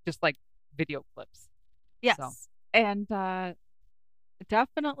just video clips. Yes. So. And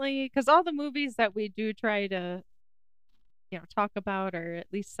definitely, because all the movies that we do try to, talk about, or at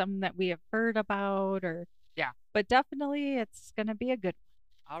least some that we have heard about, or Yeah. But definitely, it's gonna be a good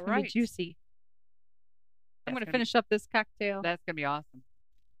one. All It's gonna be right, juicy. I'm That's gonna gonna be- finish up this cocktail. That's gonna be awesome.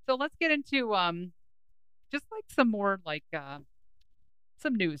 So let's get into just some more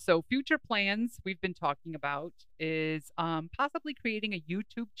some news. So future plans we've been talking about is possibly creating a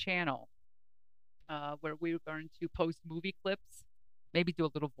YouTube channel where we're going to post movie clips, maybe do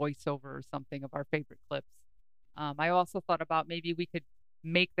a little voiceover or something of our favorite clips. I also thought about maybe we could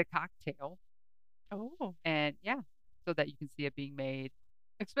make the cocktail Oh, and so that you can see it being made.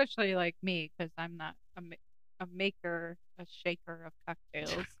 especially like me, because I'm not a maker, a shaker of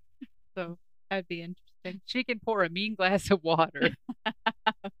cocktails. So that'd be interesting. She can pour a mean glass of water.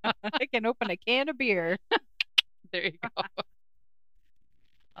 I can open a can of beer. There you go.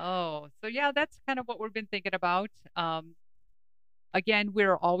 Oh, so yeah, that's kind of what we've been thinking about. Again,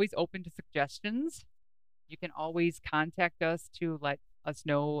 we're always open to suggestions. You can always contact us to let us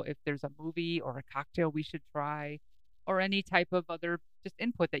know if there's a movie or a cocktail we should try, or any type of other just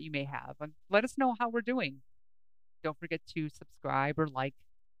input that you may have. And let us know how we're doing. Don't forget to subscribe or like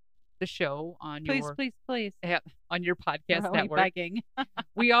the show on Please, your please, please. on your We're podcast only network. begging.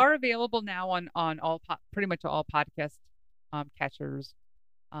 We are available now on all pretty much all podcast catchers.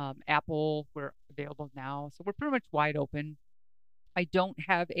 Apple, we're available now, so we're pretty much wide open. I don't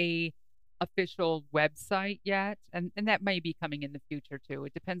have a official website yet, and that may be coming in the future too.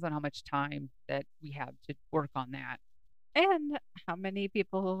 It depends on how much time that we have to work on that. And how many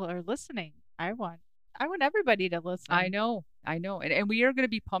people are listening? I want everybody to listen. I know, and we are going to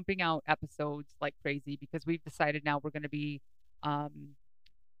be pumping out episodes like crazy because we've decided now we're going to be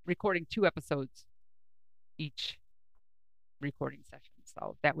recording 2 episodes each recording session,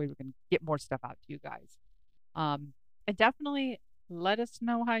 so that way we can get more stuff out to you guys. And definitely let us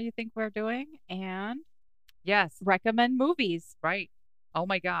know how you think we're doing and Yes, recommend movies. right. Oh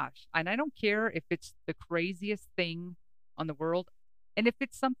my gosh. And I don't care if it's the craziest thing on the world. And if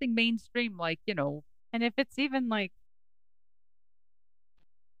it's something mainstream, And if it's even like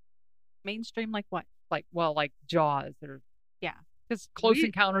mainstream, like what? like Jaws or Yeah. just Close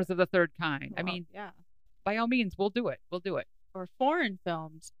Encounters of the Third Kind. I Well, mean, yeah. by all means, we'll do it. We'll do it. Or foreign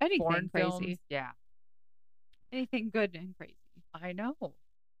films. Anything Foreign crazy. films. Yeah, Anything good and crazy. I know.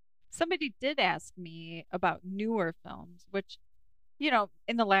 Somebody did ask me about newer films, which,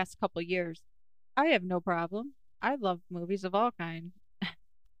 in the last couple years, I have no problem. I love movies of all kinds.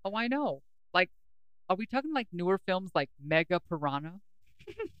 Oh, I know. Like Are we talking like newer films like Mega Piranha?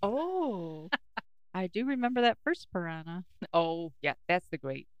 Oh, I do remember that first Piranha. Oh, yeah, that's the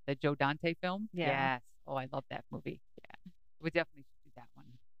Joe Dante film. Yeah. Yes. Oh, I love that movie. Yeah. We definitely should do that one.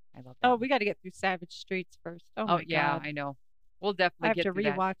 I love that. Oh, one. we got to get through Savage Streets first. Oh, Oh, my yeah, God. I know. We'll I definitely have get to through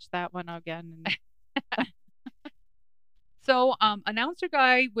that. rewatch that one again. And So, announcer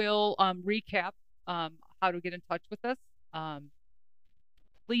guy will recap how to get in touch with us.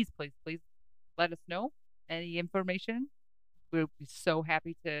 Please, please, please let us know any information. We'll be so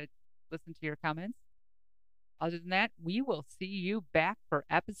happy to listen to your comments. Other than that, we will see you back for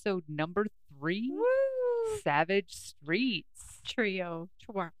episode number 3, Woo! Savage Streets. Trio.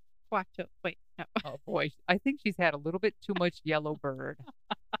 Quato. Wait, no. Oh boy, I think she's had a little bit too much yellow bird.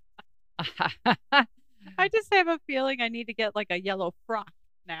 I just have a feeling I need to get like a yellow frock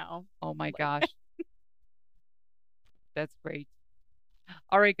now. Oh my gosh. That's great.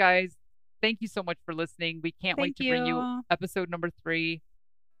 All right, guys. Thank you so much for listening. We can't wait Thank to bring you you. episode number 3.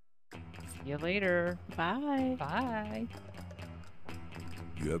 See you later. Bye. Bye.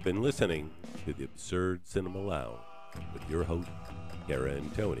 You have been listening to the Absurd Cinema Lounge with your hosts, Kara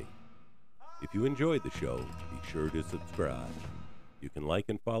and Tony. If you enjoyed the show, be sure to subscribe. You can like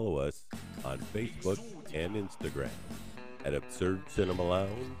and follow us on Facebook and Instagram at Absurd Cinema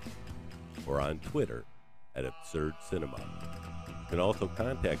Lounge or on Twitter at Absurd Cinema. You can also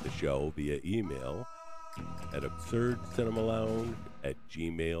contact the show via email at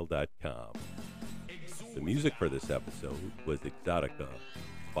absurdcinemalounge@gmail.com. The music for this episode was Exotica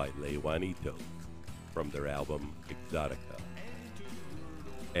by Le Juanitos from their album Exotica,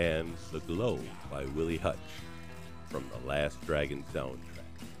 and The Glow by Willie Hutch from the Last Dragon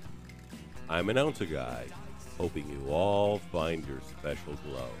soundtrack. I'm Announcer Guy, hoping you all find your special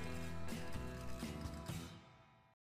glow.